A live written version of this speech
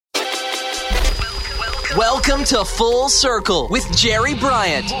Welcome to Full Circle with Jerry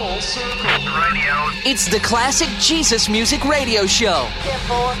Bryant. Full Circle Radio. It's the classic Jesus music radio show.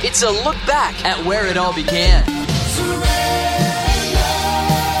 It's a look back at where it all began.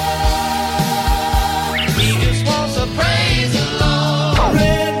 He just wants to praise the Lord.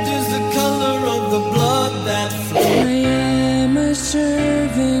 Red is the color of the blood that flows. I am a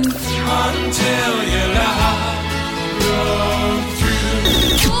servant until your life runs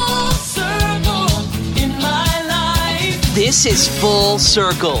through. Full circle in my life. This is Full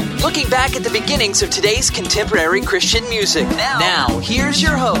Circle, looking back at the beginnings of today's contemporary Christian music. Now here's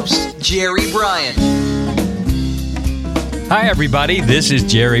your host, Jerry Bryant. Hi, everybody. This is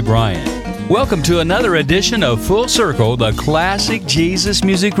Jerry Bryant. Welcome to another edition of Full Circle, the classic Jesus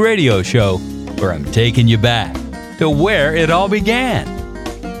music radio show, where I'm taking you back to where it all began.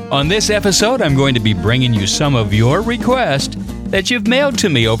 On this episode, I'm going to be bringing you some of your requests that you've mailed to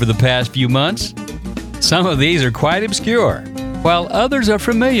me over the past few months. Some of these are quite obscure, while others are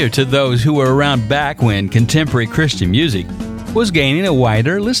familiar to those who were around back when contemporary Christian music was gaining a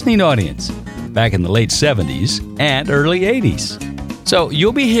wider listening audience, back in the late 70s and early 80s. So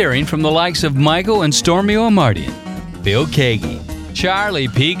you'll be hearing from the likes of Michael and Stormy Omartian, Bill Kagi, Charlie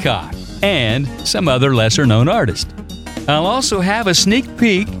Peacock, and some other lesser-known artists. I'll also have a sneak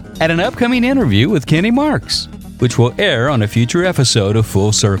peek at an upcoming interview with Kenny Marks, which will air on a future episode of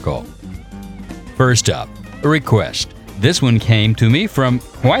Full Circle. First up, a request. This one came to me from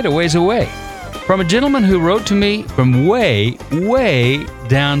quite a ways away, from a gentleman who wrote to me from way, way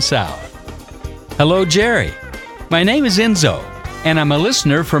down south. Hello, Jerry. My name is Enzo, and I'm a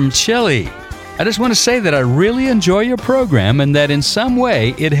listener from Chile. I just want to say that I really enjoy your program and that in some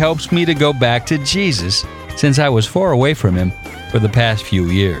way it helps me to go back to Jesus since I was far away from him for the past few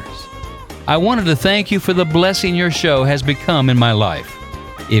years. I wanted to thank you for the blessing your show has become in my life.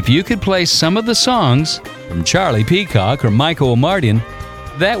 If you could play some of the songs from Charlie Peacock or Michael Omartian,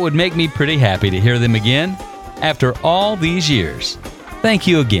 that would make me pretty happy to hear them again after all these years. Thank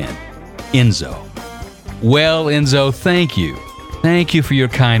you again, Enzo. Well, Enzo, thank you. Thank you for your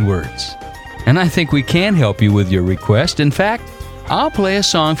kind words. And I think we can help you with your request. In fact, I'll play a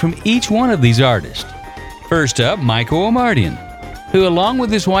song from each one of these artists. First up, Michael Omartian, who along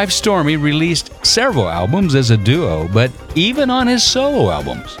with his wife Stormy released several albums as a duo, but even on his solo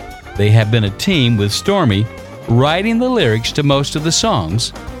albums, they have been a team with Stormy writing the lyrics to most of the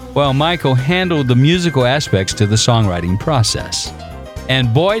songs, while Michael handled the musical aspects to the songwriting process.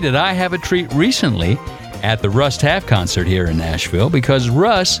 And boy, did I have a treat recently at the Russ Taff concert here in Nashville, because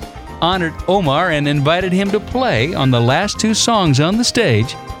Russ honored Omar and invited him to play on the last two songs on the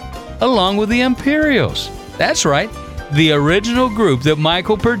stage, along with the Imperials. That's right, the original group that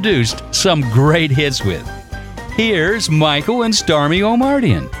Michael produced some great hits with. Here's Michael and Stormy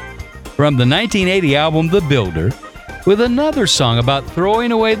Omartian from the 1980 album The Builder, with another song about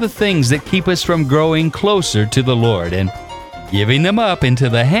throwing away the things that keep us from growing closer to the Lord and giving them up into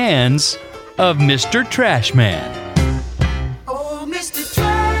the hands of Mr. Trashman. Oh, Mr.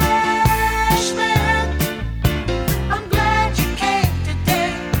 Trashman, I'm glad you came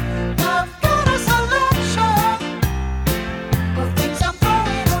today. I've got a selection of things I'm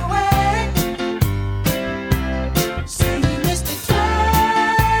throwing away. See, Mr. Trashman,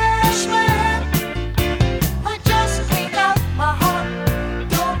 I just cleaned out my heart.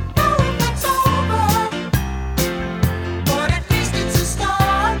 Don't know if it's over, but at least it's a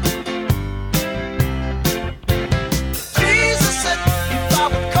start.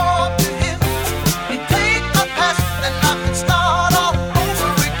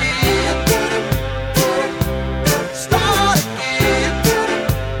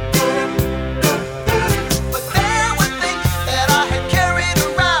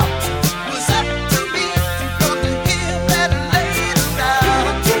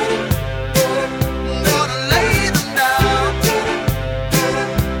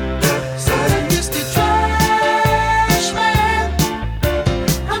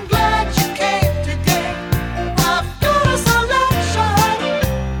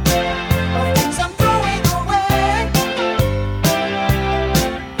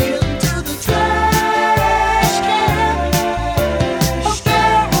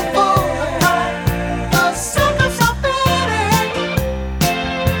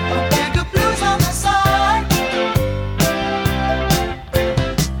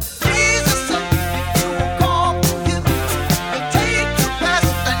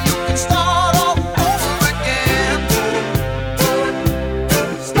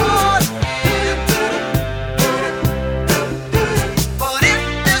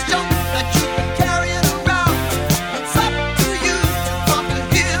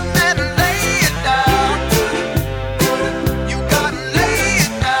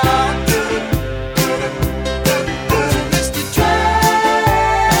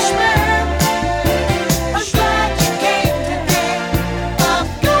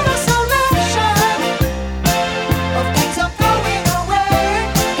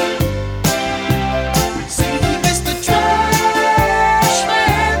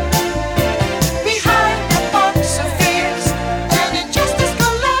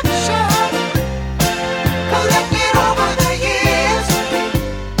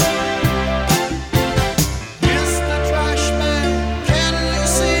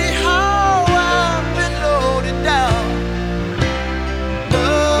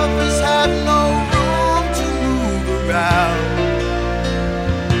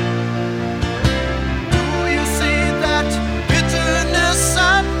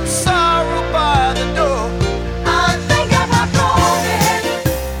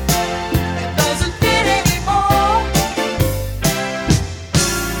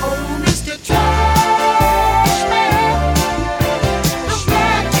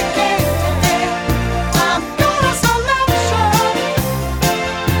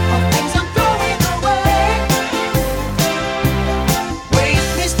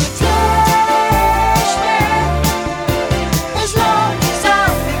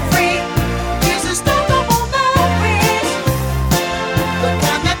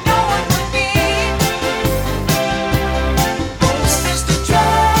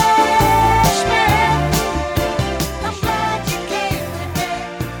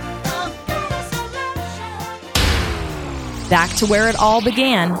 back to where it all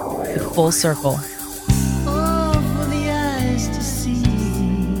began with Full Circle. Oh, for the eyes to see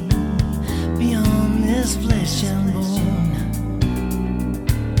beyond this flesh and bone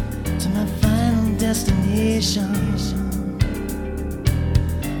to my final destination,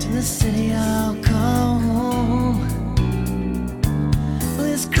 to the city I'll call home. Well,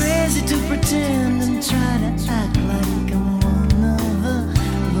 it's crazy to pretend and try to act like I'm one of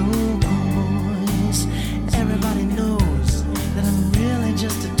the local boys. Everybody knows that I'm really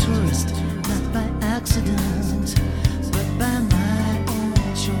just a tourist, not by accident, but by my own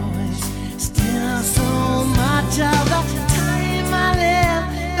choice. Still so much of the time I live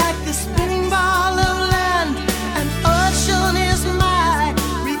like the spinning ball of land. An ocean is my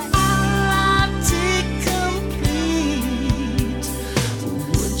reality complete.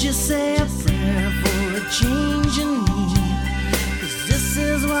 Would you say a prayer for a change in me? 'Cause this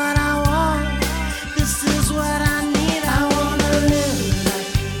is what I want, this is what I need. I wanna live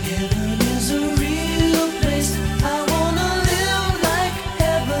like heaven is a real place. I wanna live like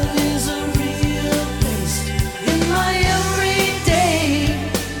heaven is a real place. In my everyday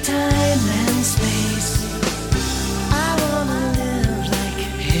time and space, I wanna live like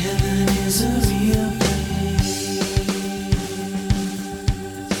heaven is a real place.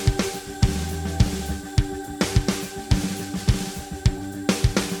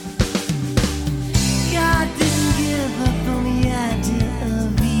 God didn't give up on the idea of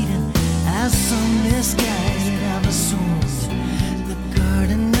Eden, as some misguided have assumed. The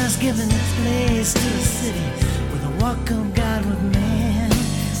garden has given its place to a city where the walk of God with man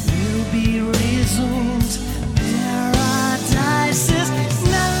will be resumed. Paradise is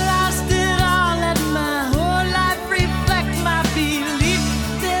not lost at all. Let my whole life reflect my belief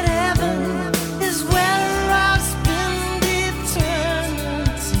that heaven is where I'll spend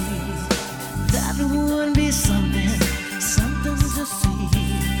eternity. That would be something, something to see.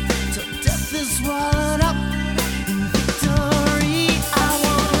 Till death is swallowed up in victory. I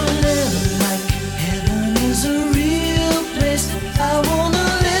wanna live like heaven is a real place. I wanna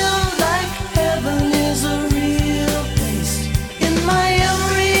live like heaven is a real place. In my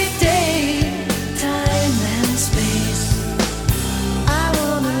everyday time and space, I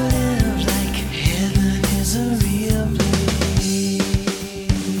wanna live like heaven is a real place.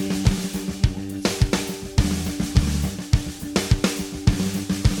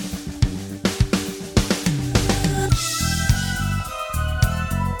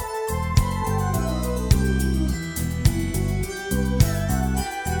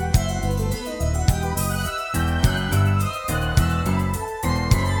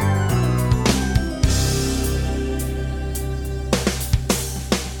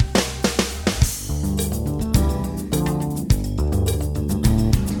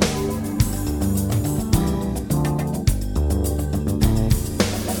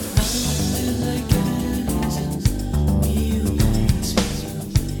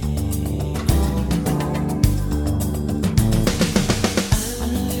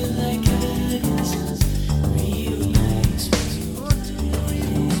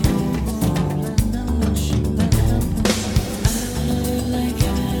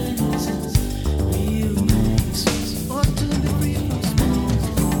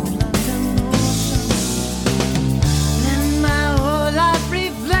 Let my whole life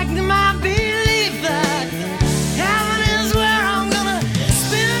reflect my belief that heaven is where I'm gonna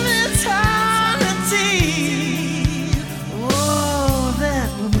spend eternity. Oh, that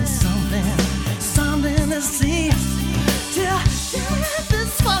would be something, something to see. Till death is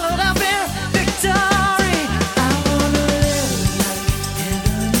swallowed up in victory. I wanna live like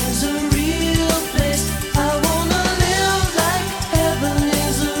heaven is a real place. I wanna live like heaven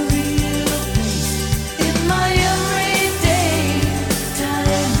is a real place. In my everyday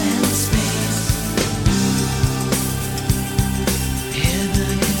time and space,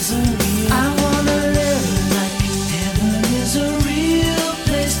 heaven is a real. I wanna live like heaven is a real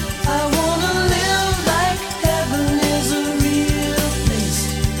place. I wanna live like heaven is a real place.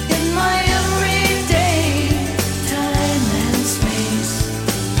 In my everyday time and space,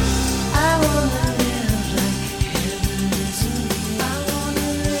 I wanna live like heaven is a real. I wanna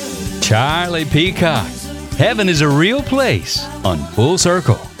live. Charlie Peacock. Heaven is a real place on Full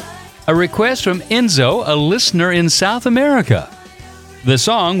Circle. A request from Enzo, a listener in South America. The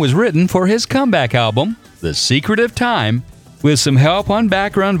song was written for his comeback album, The Secret of Time, with some help on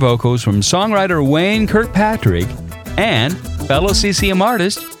background vocals from songwriter Wayne Kirkpatrick and fellow CCM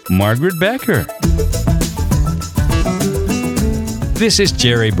artist Margaret Becker. This is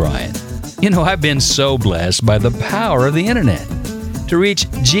Jerry Bryan. You know, I've been so blessed by the power of the internet to reach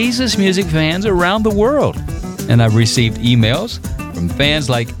Jesus music fans around the world. and I've received emails from fans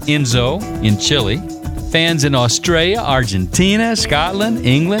like Enzo in Chile, fans in Australia, Argentina, Scotland,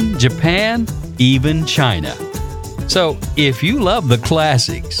 England, Japan, even China. So if you love the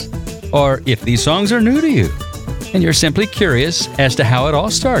classics, or if these songs are new to you, and you're simply curious as to how it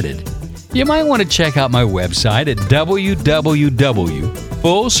all started, you might want to check out my website at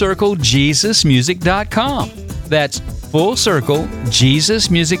www.fullcirclejesusmusic.com. That's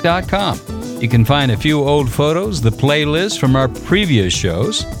fullcirclejesusmusic.com. You can find a few old photos, the playlist from our previous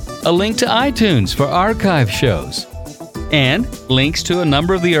shows, a link to iTunes for archive shows, and links to a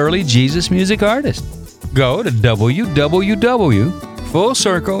number of the early Jesus music artists. Go to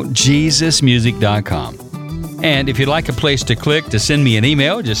www.fullcirclejesusmusic.com. And if you'd like a place to click to send me an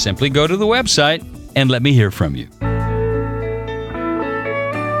email, just simply go to the website and let me hear from you.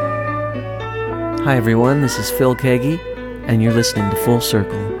 Hi everyone, this is Phil Kagi, and you're listening to Full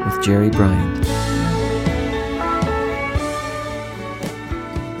Circle with Jerry Bryant.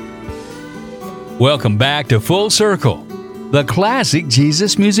 Welcome back to Full Circle, the classic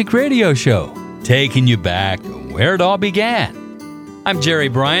Jesus music radio show, taking you back to where it all began. I'm Jerry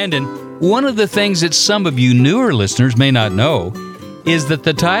Bryant, and one of the things that some of you newer listeners may not know is that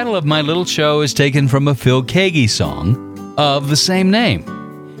the title of my little show is taken from a Phil Kagi song of the same name.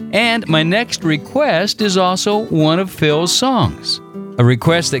 And my next request is also one of Phil's songs, a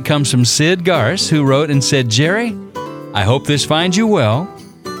request that comes from Sid Garce, who wrote and said, "Jerry, I hope this finds you well.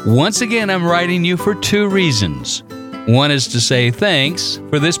 Once again, I'm writing you for two reasons. One is to say thanks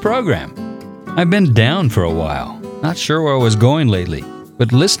for this program. I've been down for a while, not sure where I was going lately,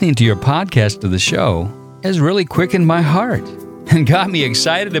 but listening to your podcast of the show has really quickened my heart and got me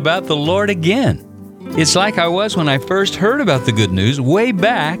excited about the Lord again. It's like I was when I first heard about the good news way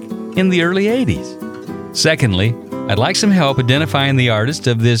back in the early 80s. Secondly, I'd like some help identifying the artist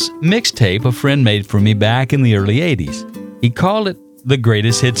of this mixtape a friend made for me back in the early 80s. He called it the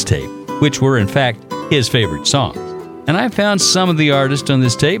Greatest Hits Tape, which were in fact his favorite songs. And I found some of the artists on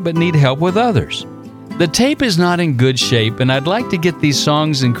this tape but need help with others. The tape is not in good shape, and I'd like to get these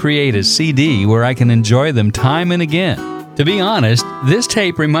songs and create a CD where I can enjoy them time and again. To be honest, this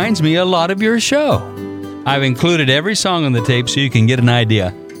tape reminds me a lot of your show. I've included every song on the tape so you can get an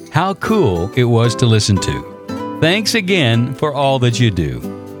idea how cool it was to listen to. Thanks again for all that you do,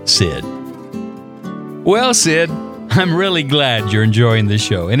 Sid." Well, Sid, I'm really glad you're enjoying the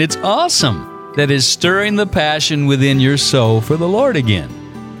show, and it's awesome that it's stirring the passion within your soul for the Lord again.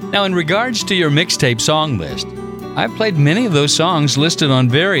 Now, in regards to your mixtape song list, I've played many of those songs listed on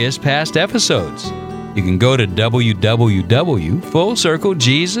various past episodes. You can go to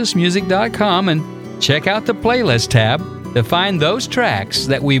www.fullcirclejesusmusic.com and check out the playlist tab to find those tracks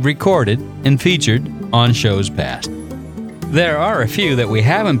that we've recorded and featured on shows past. There are a few that we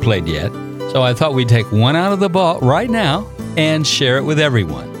haven't played yet, so I thought we'd take one out of the vault right now and share it with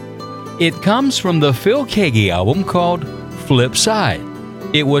everyone. It comes from the Phil Kagi album called Flip Side.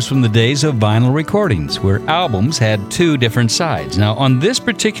 It was from the days of vinyl recordings, where albums had two different sides. Now, on this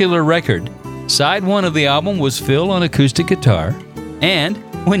particular record, side one of the album was Phil on acoustic guitar, and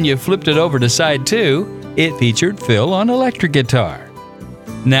when you flipped it over to side two, it featured Phil on electric guitar.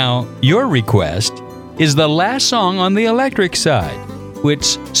 Now, your request is the last song on the electric side,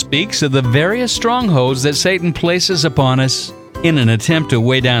 which speaks of the various strongholds that Satan places upon us in an attempt to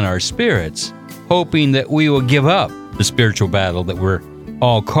weigh down our spirits, hoping that we will give up the spiritual battle that we're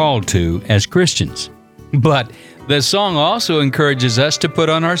all called to as Christians. But the song also encourages us to put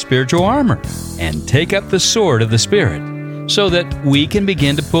on our spiritual armor and take up the sword of the Spirit so that we can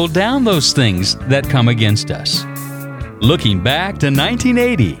begin to pull down those things that come against us. Looking back to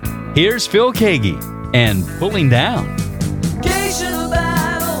 1980, here's Phil Kagi and Pulling Down.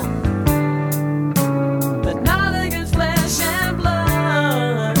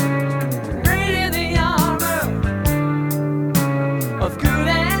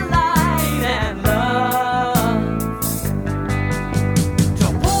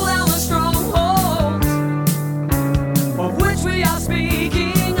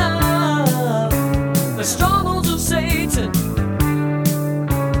 Satan,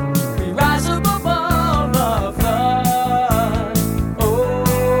 we rise up above the flood.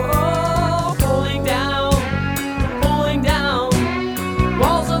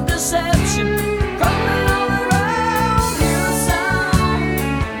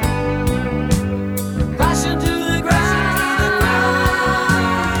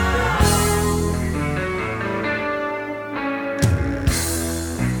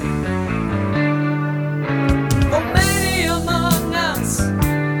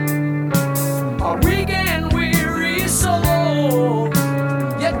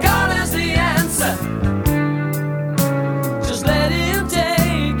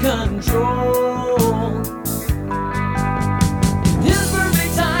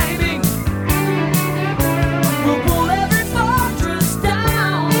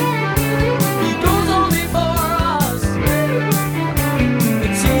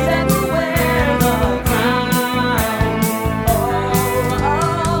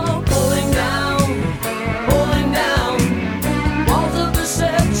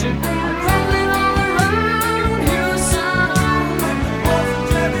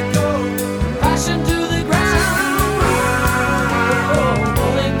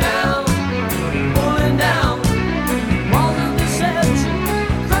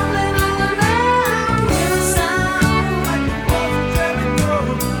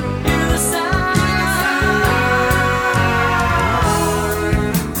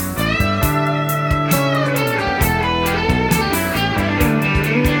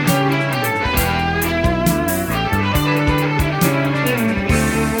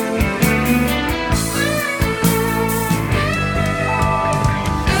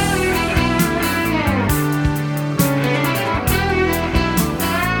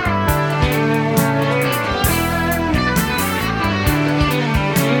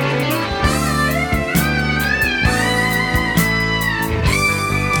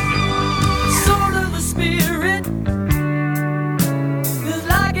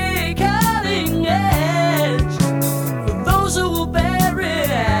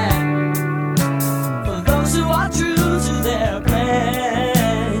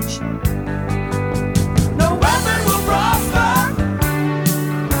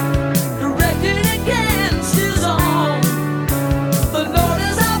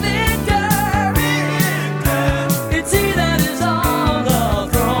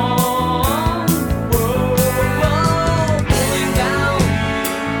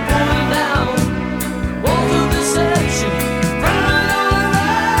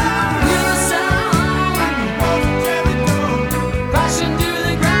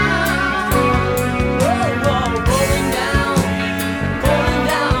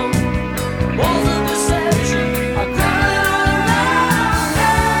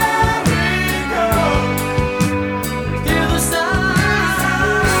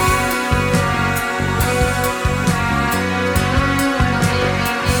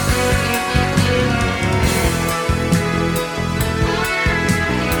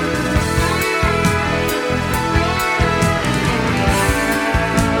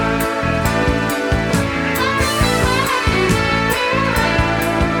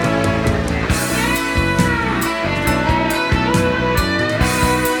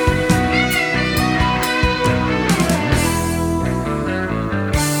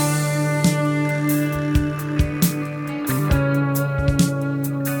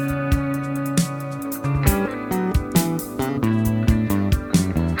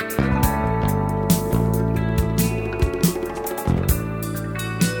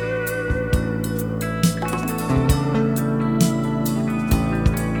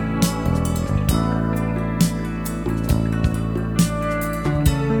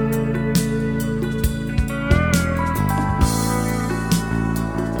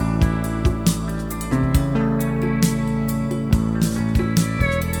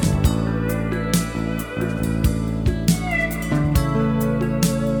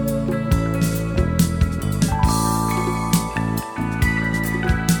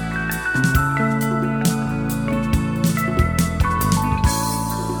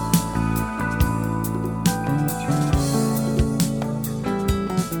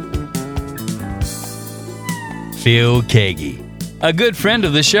 Phil Keaggy, a good friend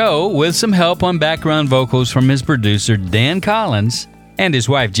of the show with some help on background vocals from his producer Dan Collins and his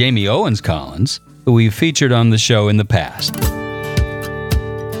wife Jamie Owens Collins, who we've featured on the show in the past.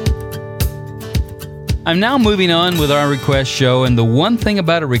 I'm now moving on with our request show, and the one thing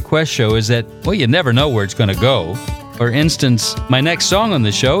about a request show is that, well, you never know where it's going to go. For instance, my next song on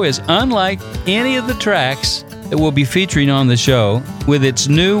the show is unlike any of the tracks that we'll be featuring on the show with its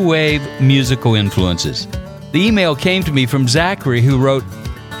new wave musical influences. The email came to me from Zachary, who wrote,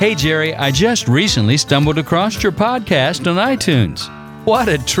 "Hey Jerry, I just recently stumbled across your podcast on iTunes. What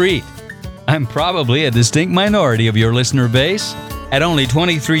a treat. I'm probably a distinct minority of your listener base. At only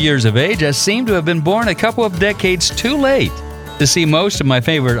 23 years of age, I seem to have been born a couple of decades too late to see most of my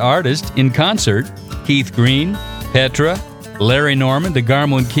favorite artists in concert, Keith Green, Petra, Larry Norman,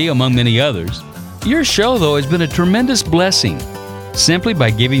 DeGarmo and Key, among many others. Your show, though, has been a tremendous blessing, simply by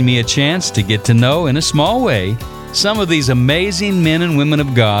giving me a chance to get to know, in a small way, some of these amazing men and women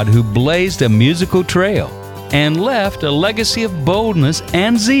of God who blazed a musical trail and left a legacy of boldness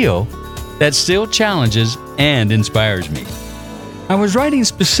and zeal that still challenges and inspires me. I was writing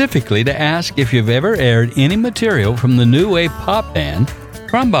specifically to ask if you've ever aired any material from the new wave pop band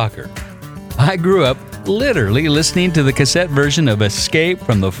Krumbacher. I grew up literally listening to the cassette version of Escape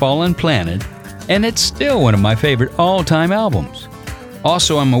from the Fallen Planet, and it's still one of my favorite all-time albums.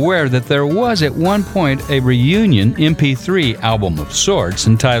 Also, I'm aware that there was at one point a reunion MP3 album of sorts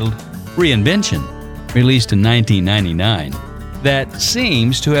entitled Reinvention, released in 1999, that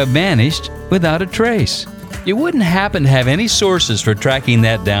seems to have vanished without a trace. You wouldn't happen to have any sources for tracking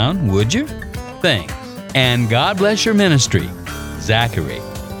that down, would you? Thanks. And God bless your ministry, Zachary.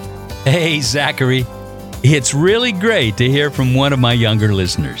 Hey, Zachary. It's really great to hear from one of my younger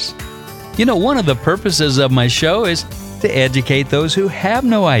listeners. You know, one of the purposes of my show is to educate those who have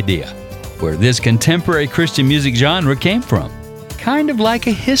no idea where this contemporary Christian music genre came from. Kind of like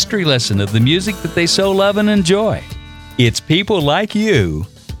a history lesson of the music that they so love and enjoy. It's people like you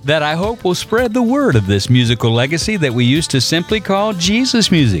that I hope will spread the word of this musical legacy that we used to simply call Jesus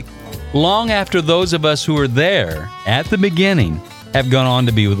music, long after those of us who were there at the beginning have gone on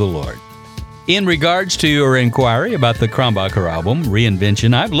to be with the Lord. In regards to your inquiry about the Krumbacher album,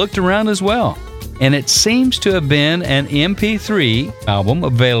 Reinvention, I've looked around as well, and it seems to have been an MP3 album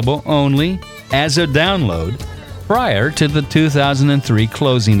available only as a download prior to the 2003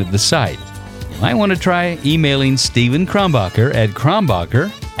 closing of the site. You might want to try emailing Stephen Krumbacher at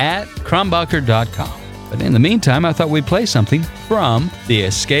krumbacher@krumbacher.com. But in the meantime, I thought we'd play something from the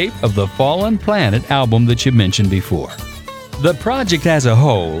Escape of the Fallen Planet album that you mentioned before. The project as a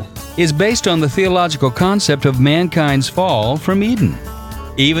whole is based on the theological concept of mankind's fall from Eden.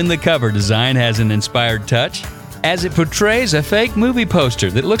 Even the cover design has an inspired touch, as it portrays a fake movie poster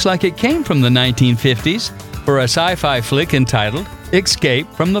that looks like it came from the 1950s for a sci-fi flick entitled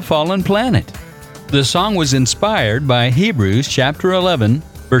Escape from the Fallen Planet. The song was inspired by Hebrews chapter 11,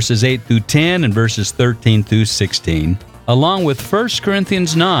 verses 8 through 10 and verses 13 through 16, along with 1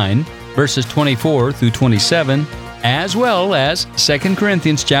 Corinthians 9, verses 24 through 27, as well as 2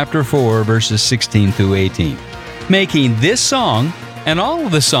 Corinthians chapter 4, verses 16 through 18, making this song and all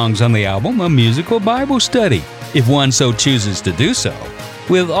of the songs on the album a musical Bible study, if one so chooses to do so,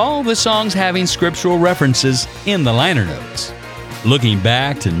 with all the songs having scriptural references in the liner notes. Looking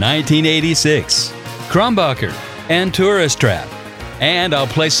back to 1986, Krumbacher and Tourist Trap. And I'll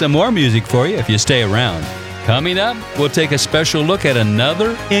play some more music for you if you stay around. Coming up, we'll take a special look at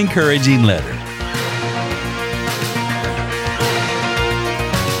another encouraging letter.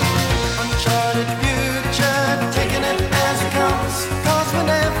 Uncharted future, taking it as it comes. 'Cause when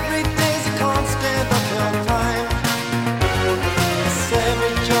every day's a constant uphill climb, yes,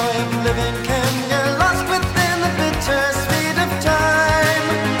 every joy of living can get lost within the bittersweet of time.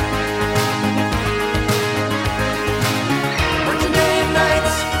 Working day and night,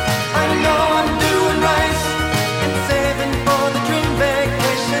 I know I'm doing right and saving for the dream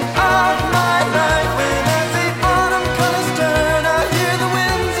vacation of my life. When as the autumn colors turn, I hear the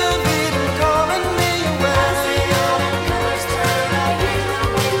winds of Eden calling me away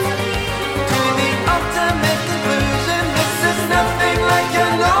to the ultimate conclusion. This is nothing like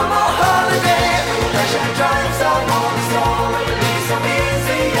your normal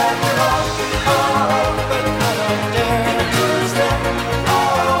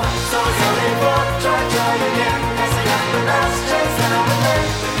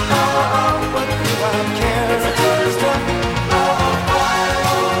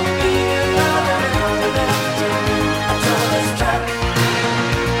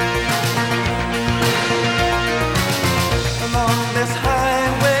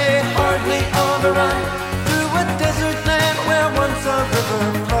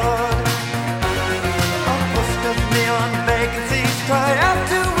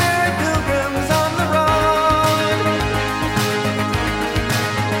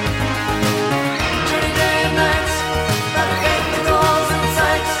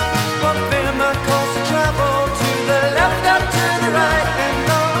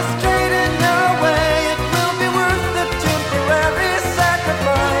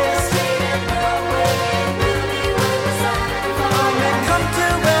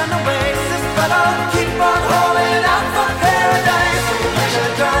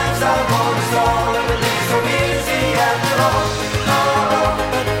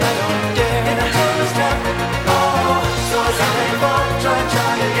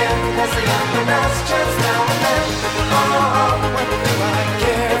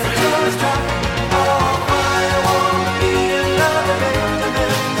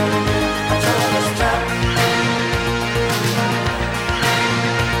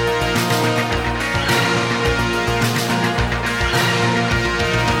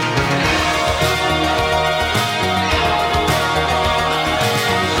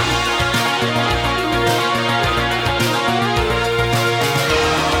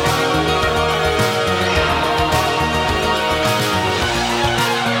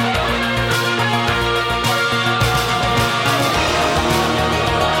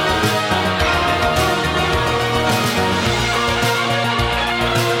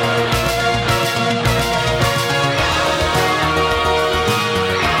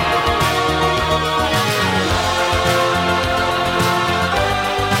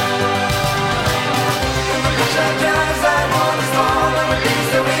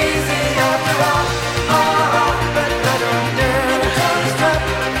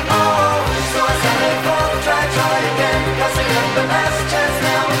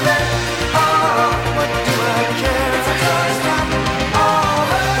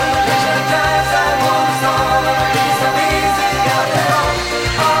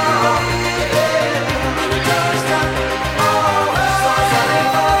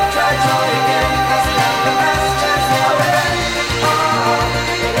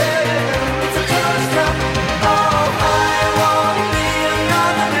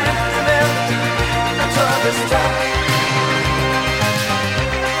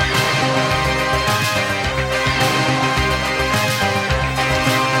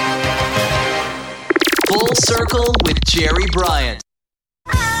Full Circle with Jerry Bryant.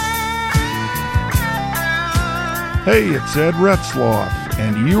 Hey, it's Ed Retzloff,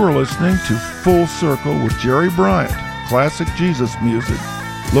 and you are listening to Full Circle with Jerry Bryant, classic Jesus music,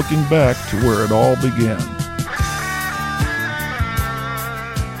 looking back to where it all began.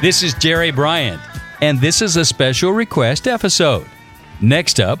 This is Jerry Bryant, and this is a special request episode.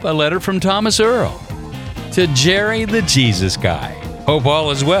 Next up, a letter from Thomas Earl. To Jerry the Jesus Guy. Hope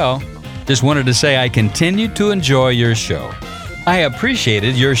all is well. Just wanted to say I continue to enjoy your show. I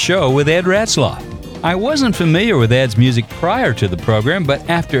appreciated your show with Ed Retzloff. I wasn't familiar with Ed's music prior to the program, but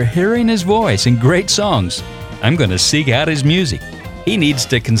after hearing his voice and great songs, I'm going to seek out his music. He needs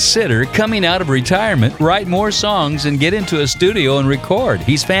to consider coming out of retirement, write more songs, and get into a studio and record.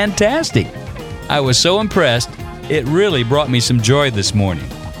 He's fantastic. I was so impressed, it really brought me some joy this morning.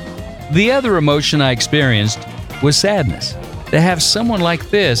 The other emotion I experienced was sadness. To have someone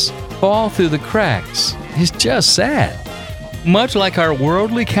like this fall through the cracks is just sad. Much like our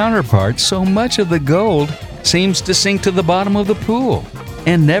worldly counterparts, so much of the gold seems to sink to the bottom of the pool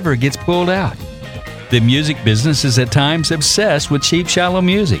and never gets pulled out. The music business is at times obsessed with cheap, shallow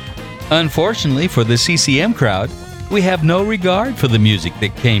music. Unfortunately for the CCM crowd, we have no regard for the music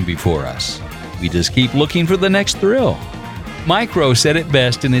that came before us. We just keep looking for the next thrill. Micro said it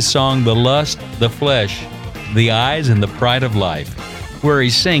best in his song The Lust, the Flesh, the Eyes, and the Pride of Life, where he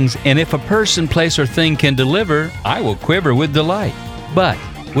sings, "And if a person, place, or thing can deliver, I will quiver with delight. But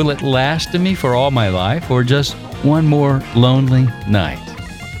will it last to me for all my life, or just one more lonely night?"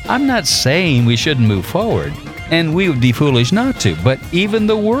 I'm not saying we shouldn't move forward, and we would be foolish not to, but even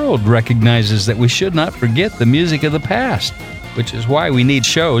the world recognizes that we should not forget the music of the past, which is why we need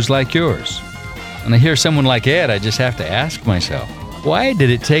shows like yours. When I hear someone like Ed, I just have to ask myself, why did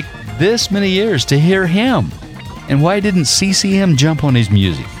it take this many years to hear him? And why didn't CCM jump on his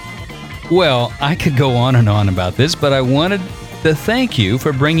music? Well, I could go on and on about this, but I wanted to thank you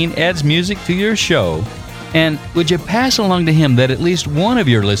for bringing Ed's music to your show. And would you pass along to him that at least one of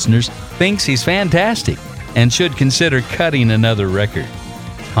your listeners thinks he's fantastic and should consider cutting another record?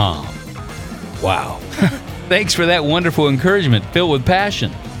 Tom. Wow. Thanks for that wonderful encouragement filled with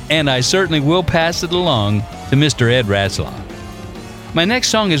passion. And I certainly will pass it along to Mr. Ed Retzloff. My next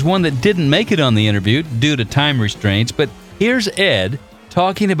song is one that didn't make it on the interview due to time restraints, but here's Ed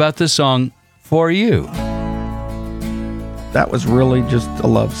talking about the song For You. That was really just a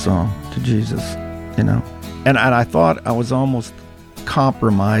love song to Jesus, you know. And I thought I was almost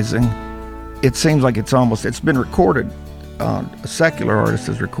compromising. It seems like it's been recorded. A secular artist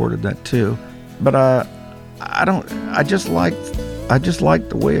has recorded that too. But I just liked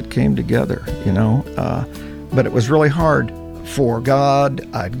the way it came together, you know. But it was really hard. For God,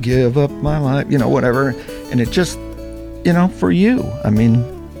 I'd give up my life, you know, whatever. And it just, you know, for you. I mean,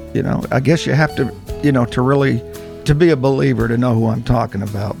 you know, I guess you have to, you know, to be a believer to know who I'm talking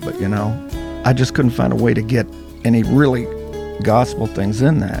about. But, you know, I just couldn't find a way to get any really gospel things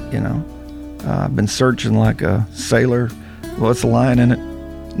in that, you know. I've been searching like a sailor. What's the line in it?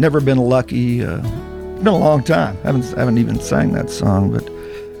 Never been lucky. It's been a long time. I haven't even sang that song. But,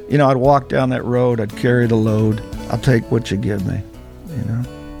 you know, I'd walk down that road. I'd carry the load. I'll take what you give me, you know.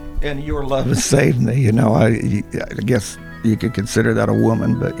 And your love has saved me, you know. I guess you could consider that a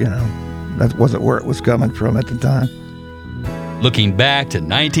woman, but, you know, that wasn't where it was coming from at the time. Looking back to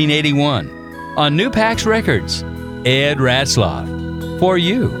 1981, on New Pax Records, Ed Retzloff, For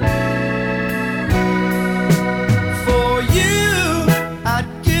You. For you, I'd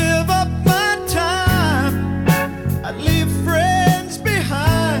give up my time. I'd leave friends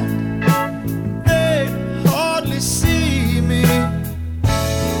behind. They'd hardly see me.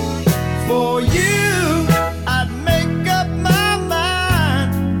 For you, I'd make up my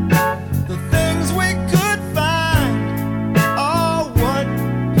mind. The things we could find are what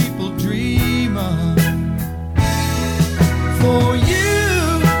people dream of. For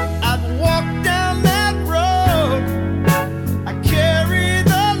you, I'd walk down that road. I carry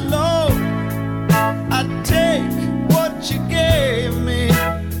the load. I'd take what you gave me.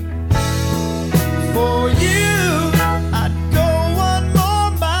 For you, I'd go one more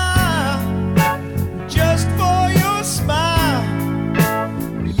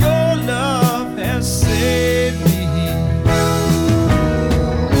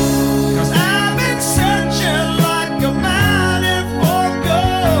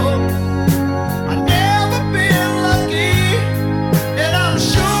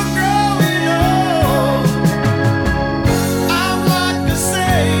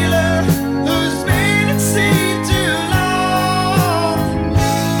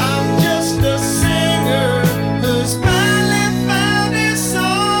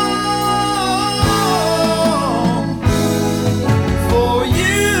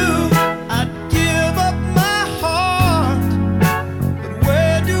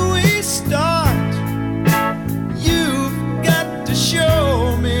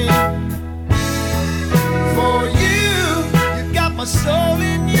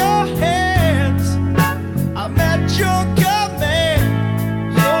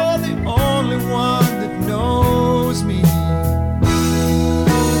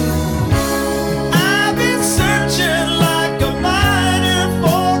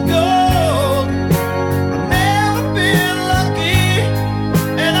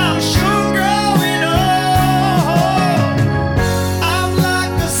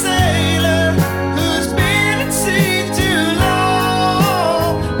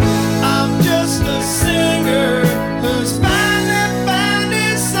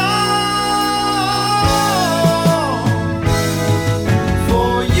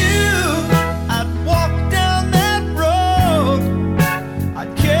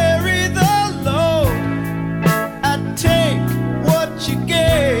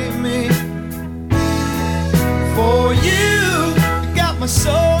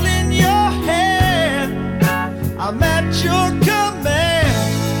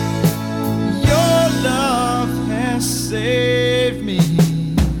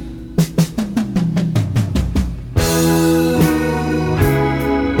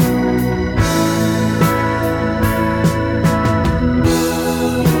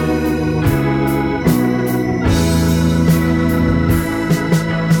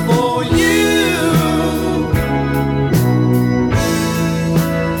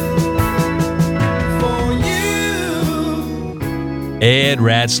Ed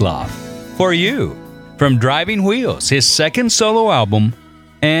Ratzlaff, For You, from Driving Wheels, his second solo album,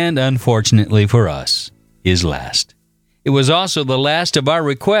 and unfortunately for us, his last. It was also the last of our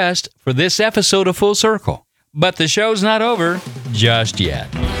requests for this episode of Full Circle. But the show's not over just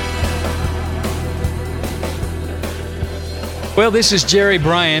yet. Well, this is Jerry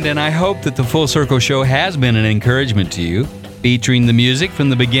Bryant, and I hope that the Full Circle show has been an encouragement to you, featuring the music from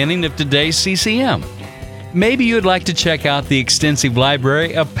the beginning of today's CCM. Maybe you'd like to check out the extensive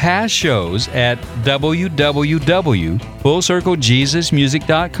library of past shows at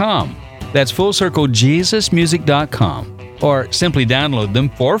www.fullcirclejesusmusic.com. That's fullcirclejesusmusic.com, or simply download them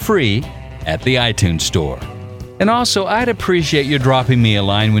for free at the iTunes Store. And also, I'd appreciate you dropping me a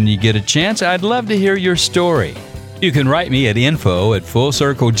line when you get a chance. I'd love to hear your story. You can write me at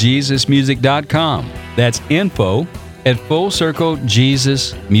info@fullcirclejesusmusic.com. That's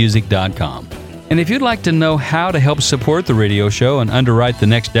info@fullcirclejesusmusic.com. And if you'd like to know how to help support the radio show and underwrite the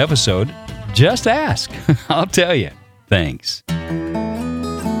next episode, just ask. I'll tell you. Thanks.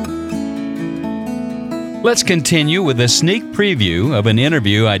 Let's continue with a sneak preview of an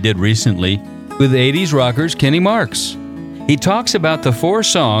interview I did recently with 80s rockers Kenny Marks. He talks about the 4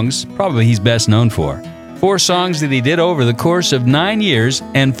 songs, probably he's best known for, 4 songs that he did over the course of 9 years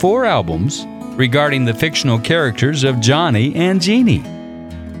and 4 albums regarding the fictional characters of Johnny and Jeannie.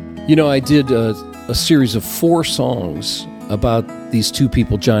 You know, I did a series of 4 songs about these 2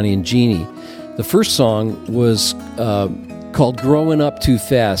 people, Johnny and Jeannie. The first song was called Growing Up Too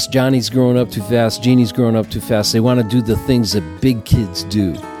Fast. Johnny's growing up too fast, Jeannie's growing up too fast. They want to do the things that big kids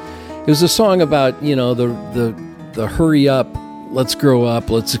do. It was a song about, you know, the hurry up, let's grow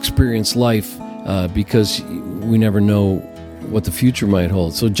up, let's experience life, because we never know what the future might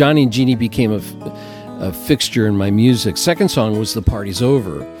hold. So Johnny and Jeannie became a fixture in my music. Second song was The Party's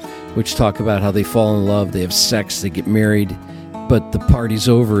Over, which talk about how they fall in love, they have sex, they get married, but the party's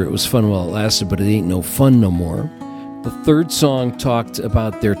over. It was fun while it lasted, but it ain't no fun no more. The third song talked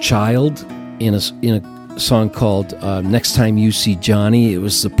about their child in a song called Next Time You See Johnny. It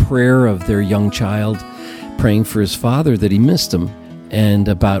was the prayer of their young child praying for his father that he missed him, and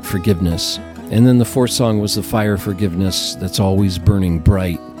about forgiveness. And then the fourth song was the fire of forgiveness that's always burning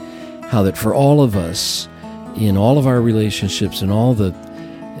bright. How that for all of us, in all of our relationships and all the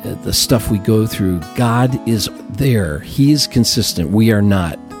stuff we go through, God is there. He is consistent. We are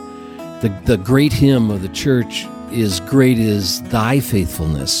not. The great hymn of the church is great is thy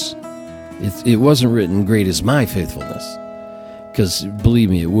faithfulness. It wasn't written great is my faithfulness, because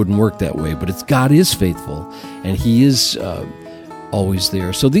believe me, it wouldn't work that way. But God is faithful, and He is always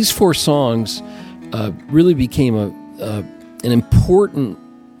there. So these 4 songs really became an important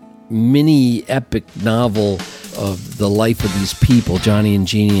mini epic novel of the life of these people, Johnny and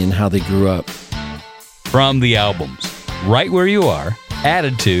Jeannie, and how they grew up. From the albums Right Where You Are,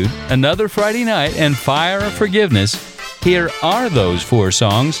 Attitude, Another Friday Night, and Fire of Forgiveness, here are those 4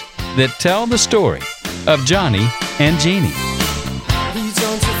 songs that tell the story of Johnny and Jeannie. He's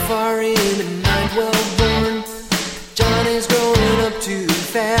on safari in a night well born. Johnny's growing up too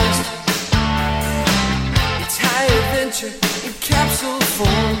fast. It's high adventure in capsule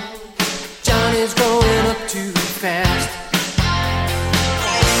form. Johnny's growing up too fast.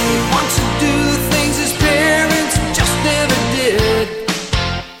 He wants to do the things his parents just never did.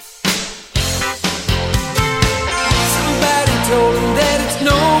 Somebody told him that it's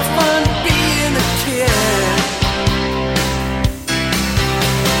no fun being a kid.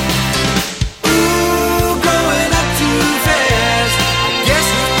 Ooh, growing up too fast. I guess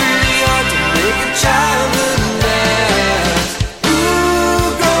it's pretty hard to make a childhood last.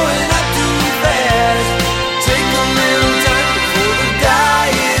 Ooh, growing up too fast. Take a little time before the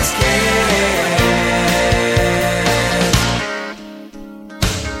die is cast.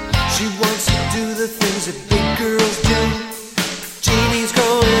 She wants to do the things that big girls do. Jeannie's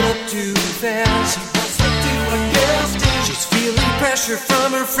growing up too fast. She wants to do what girls do. She's feeling pressure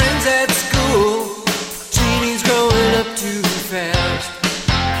from her friends at school. Jeannie's growing up too fast.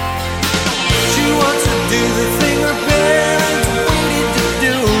 She wants to do the thing her parents wanted to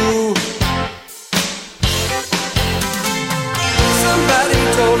do. Somebody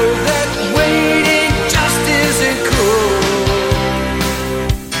told her that waiting just isn't cool.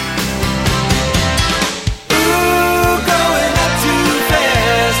 Ooh, growing up too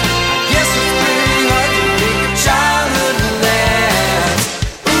fast. Guess it's pretty hard to make a childhood last.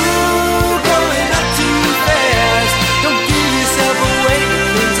 Ooh, growing up too fast. Don't give yourself away to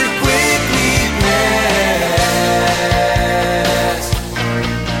things that quickly pass.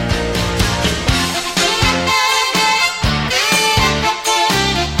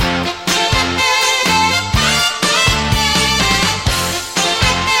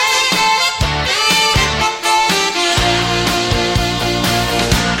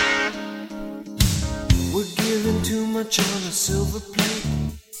 much on a silver plate.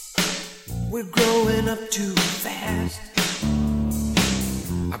 We're growing up too fast.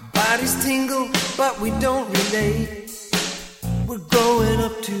 Our bodies tingle, but we don't relate. We're growing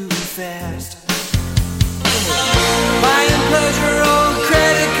up too fast. Buying pleasure on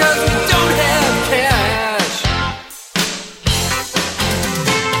credit 'cause we don't have cash.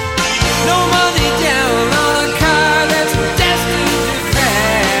 No money down on a car that's destined to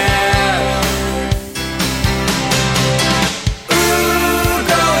crash. Ooh,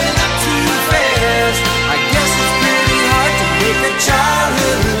 growing up too fast. I guess it's pretty hard to make a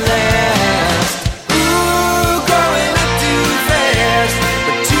childhood last. Ooh, growing up too fast.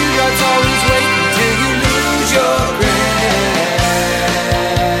 The teardrops always wait until you lose your grasp.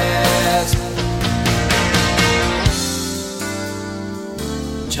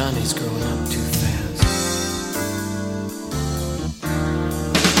 Johnny's growing up too fast.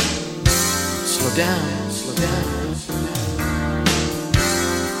 Slow down, slow down, slow down.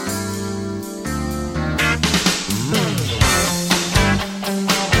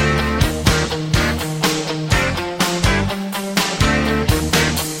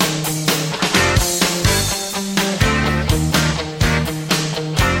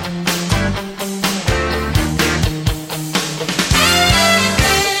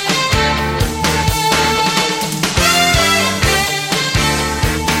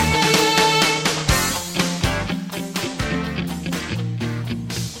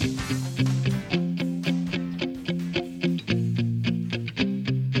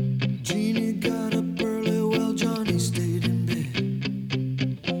 Jeannie got up early while Johnny stayed in bed.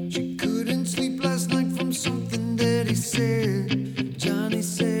 She couldn't sleep last night from something that he said. Johnny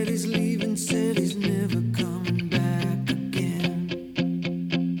said he's leaving, said he's never coming back again.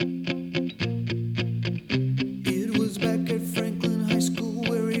 It was back at Franklin High School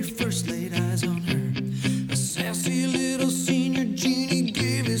where he first laid eyes on her. A sassy little senior, Jeannie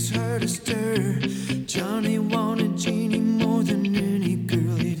gave his heart a stir. Johnny wanted Jeannie more than any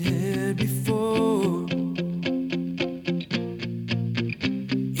girl he'd had before.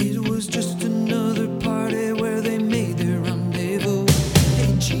 It was just another party where they made their rendezvous.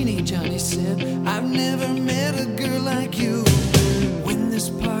 Hey Jeannie, Johnny said, I've never met a girl like you. When this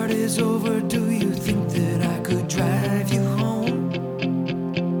party's over, do you think that I could drive you home?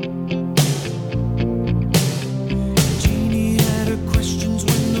 Jeannie had her questions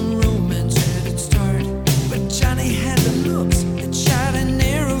when the romance had its start, but Johnny had the looks that shot an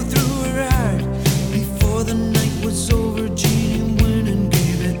arrow through her heart. Before the night was over, Jeannie went and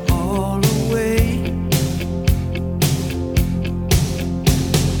gave it all away.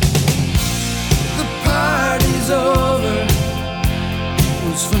 The party's over. It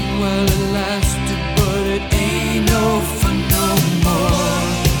was fun while it lasted, but it ain't no fun no more.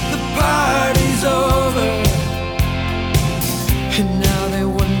 The party's over, and now they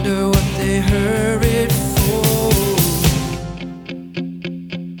wonder what they hurried for.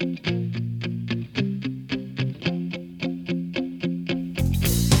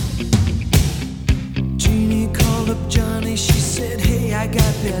 Jeannie called up Johnny, she said, hey, I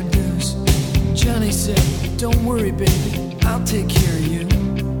got bad news. Johnny said, don't worry, baby, I'll take care of you.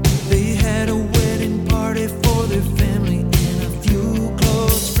 They had a wedding party for their family and a few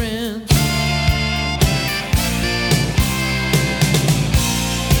close friends.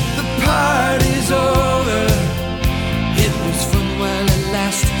 The party's over. It was fun while it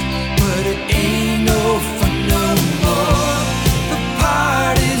lasted, but it ain't no fun no more. The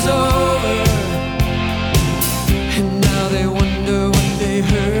party's over, and now they wonder what they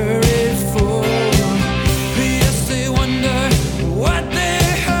hurried for. Yes, they wonder what they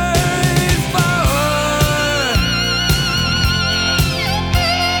hurried for.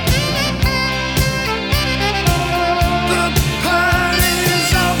 The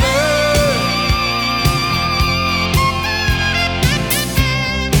party's over.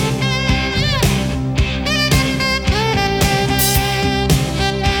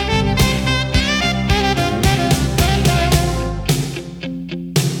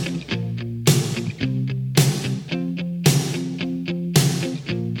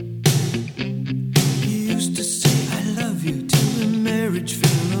 He used to say, I love you, till the marriage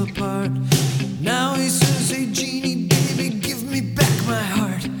fell apart. Now he says, hey, Jeannie, baby, give me back my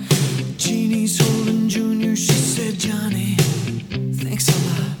heart. Jeannie's holding Junior, she said, Johnny, thanks a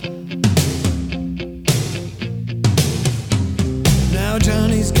lot. Now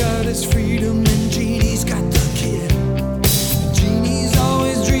Johnny's got his freedom and Jeannie's got the kid. Jeannie's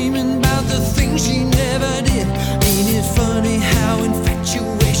always dreaming about the things she never did. Ain't it funny how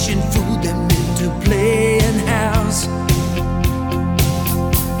infatuation fooled them into playing house?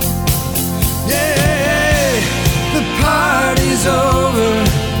 Yeah.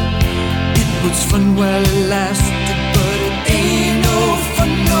 fun while it lasted, but it ain't no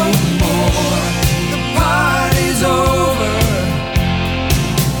fun no more. The party's over,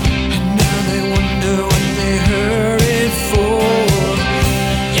 and now they wonder what they hurried for.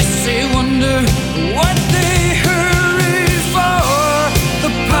 Yes, they wonder what they hurried for.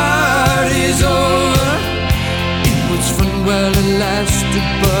 The party's over. It was fun while it lasted,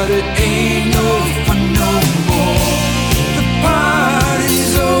 but it ain't no fun no more. The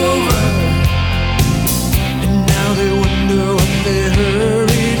party's over, and now they wonder what they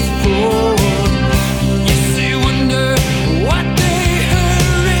hurried for. Yes, they wonder what they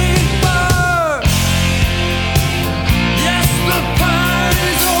hurried for. Yes, the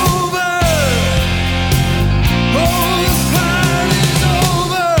party's over. Oh, the party's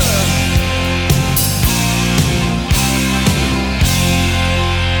over.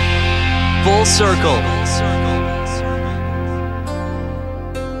 Full Circle.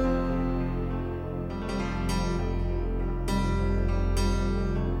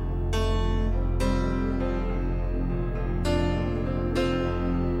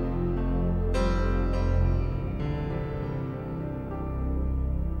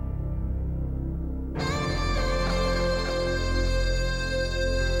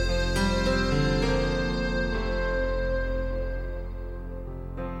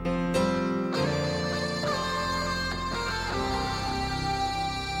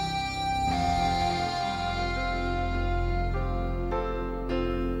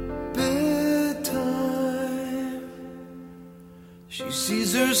 Bedtime. She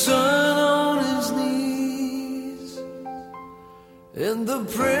sees her son on his knees, and the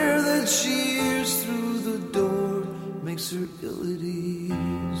prayer that she hears through the door makes her ill at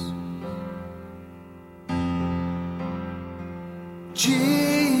ease.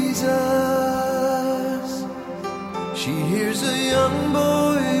 Jesus, she hears a young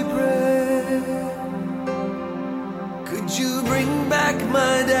boy pray, could you bring back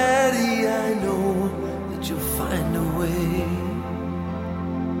my daddy? I know that you'll find a way.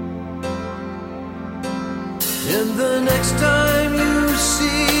 And the next time you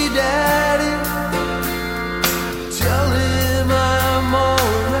see daddy, tell him I'm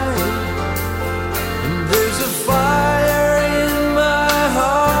alright. And there's a fire in my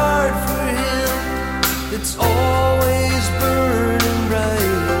heart for him that's always burning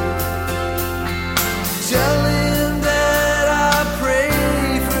bright. Tell him that I pray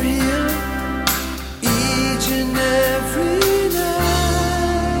for him each and every night.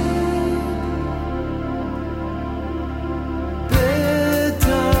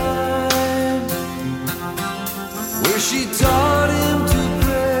 Bedtime, where she taught him to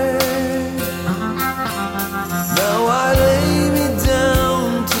pray. Now I lay me down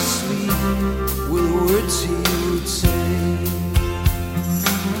to sleep with the words he would say.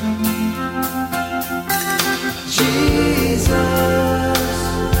 Jesus,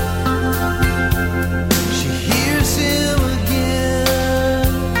 she hears him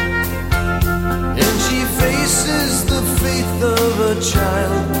again, and she faces the faith of a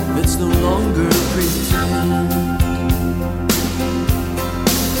child that's no longer pretend.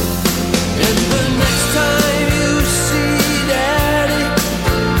 And the next time you see daddy,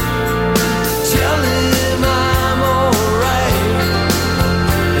 tell him I'm alright.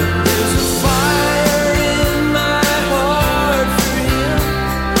 And there's a fire in my heart for him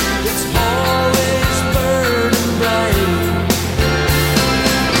that's always burning bright.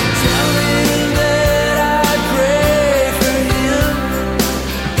 Tell him that I pray for him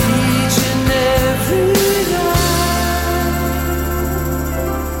each and every night.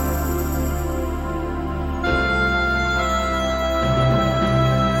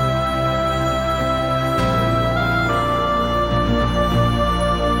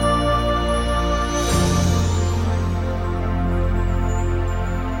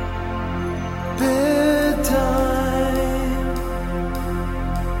 Bedtime,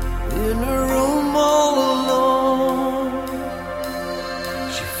 in her room all alone,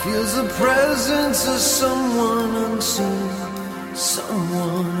 she feels the presence of someone unseen,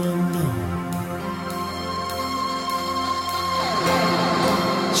 someone unknown.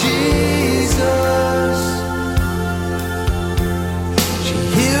 Jesus, she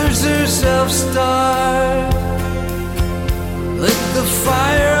hears herself start. Let the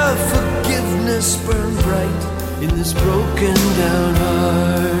fire of forgiveness burn bright in this broken down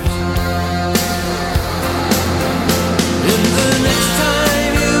heart. And the next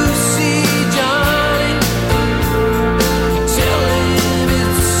time you see Johnny, tell him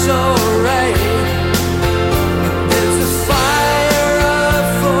it's alright. There's a fire of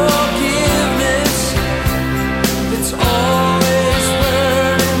forgiveness that's always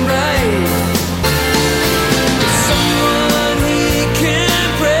burning bright.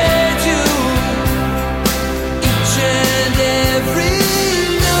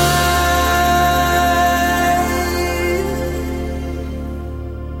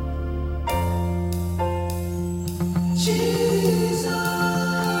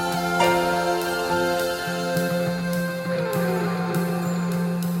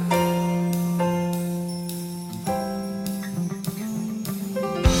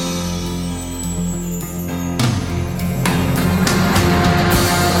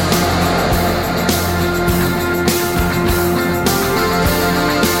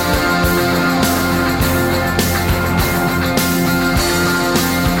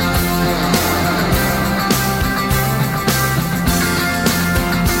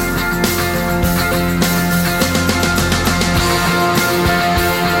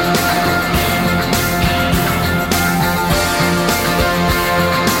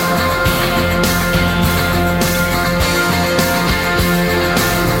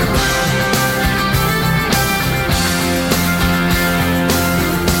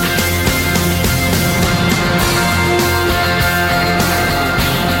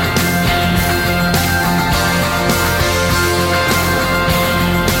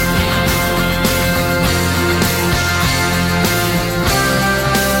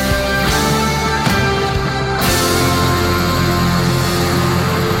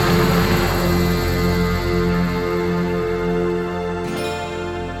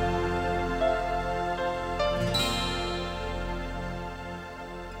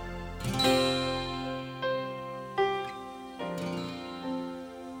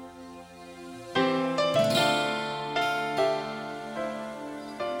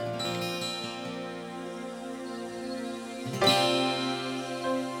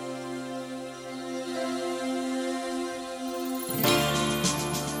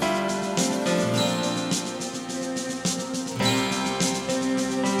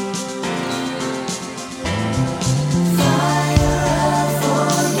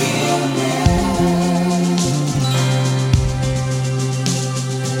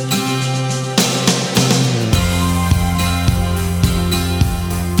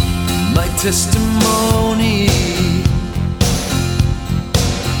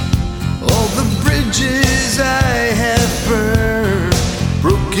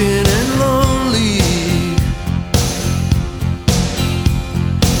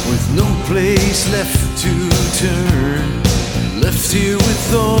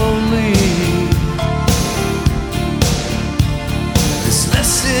 only. This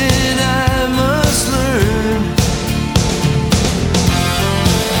lesson I must learn.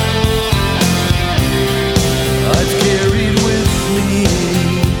 I've carried with me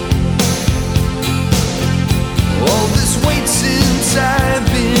all this weight since I've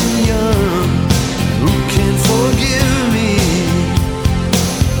been young. Who can forgive me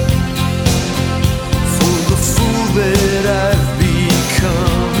for the fool that I've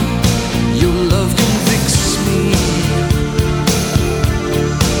become? Your love convicts me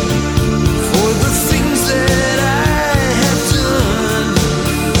for the things that I have done.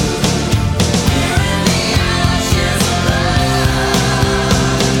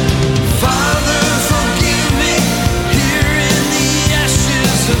 Father, forgive me here in the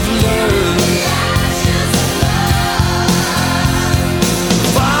ashes of love.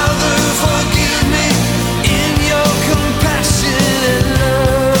 Father, forgive me in your compassion and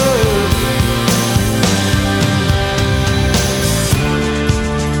love.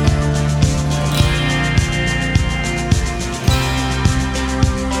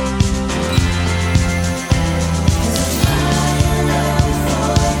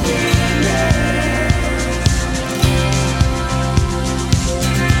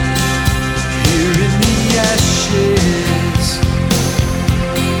 Here in the ashes,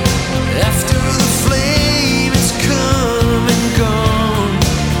 after the flame has come and gone,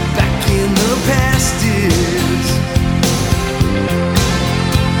 back in the past is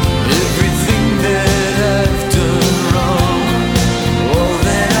everything that I've done wrong. All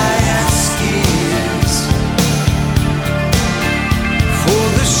that I ask is for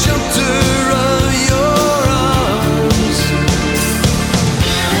the shelter of your arms.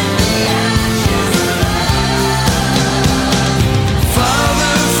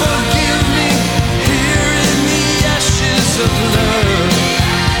 Father, forgive me here in the ashes of love.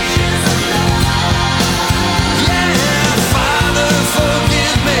 Yeah, Father,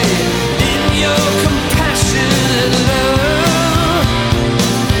 forgive me in your compassion and love.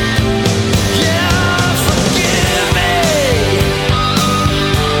 Yeah, forgive me.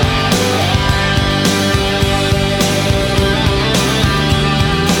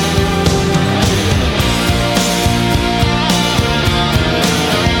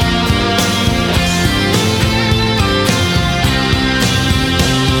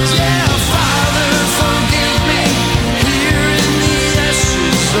 Yeah, Father, forgive me here in the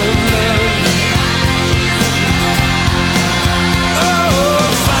ashes of love. Oh,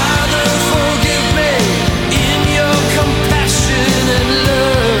 Father, forgive me in your compassion and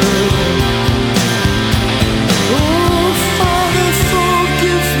love. Oh, Father,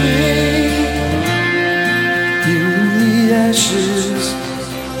 forgive me here in the ashes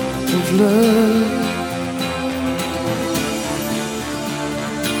of love.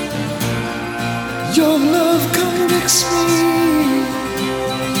 Your love convicts me.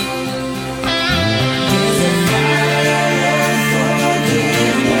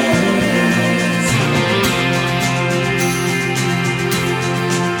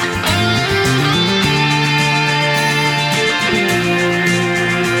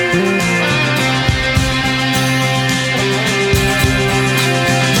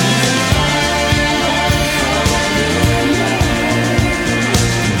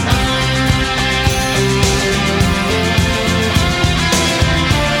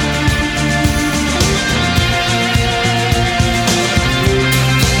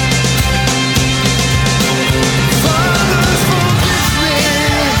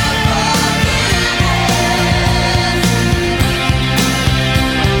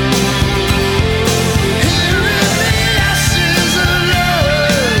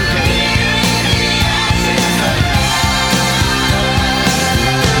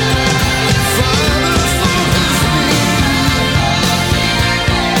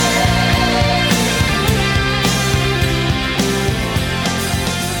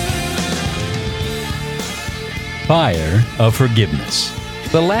 Fire of Forgiveness.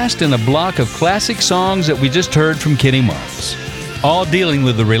 The last in a block of classic songs that we just heard from Kenny Marks, all dealing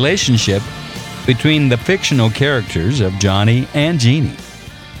with the relationship between the fictional characters of Johnny and Jeannie.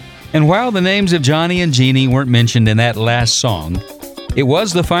 And while the names of Johnny and Jeannie weren't mentioned in that last song, it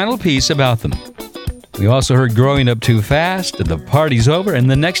was the final piece about them. We also heard Growing Up Too Fast, The Party's Over,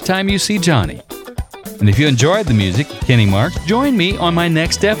 and The Next Time You See Johnny. And if you enjoyed the music, Kenny Marks, join me on my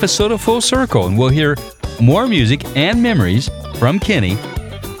next episode of Full Circle, and we'll hear more music and memories from Kenny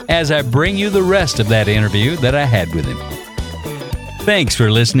as I bring you the rest of that interview that I had with him. Thanks for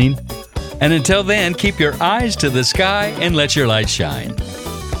listening, and until then, keep your eyes to the sky and let your light shine.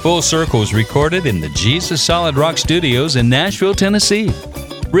 Full Circle is recorded in the Jesus Solid Rock Studios in Nashville, Tennessee.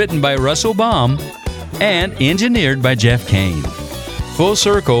 written by Russell Baum, and engineered by Jeff Kane. Full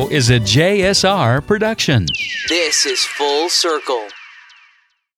Circle is a JSR production. This is Full Circle.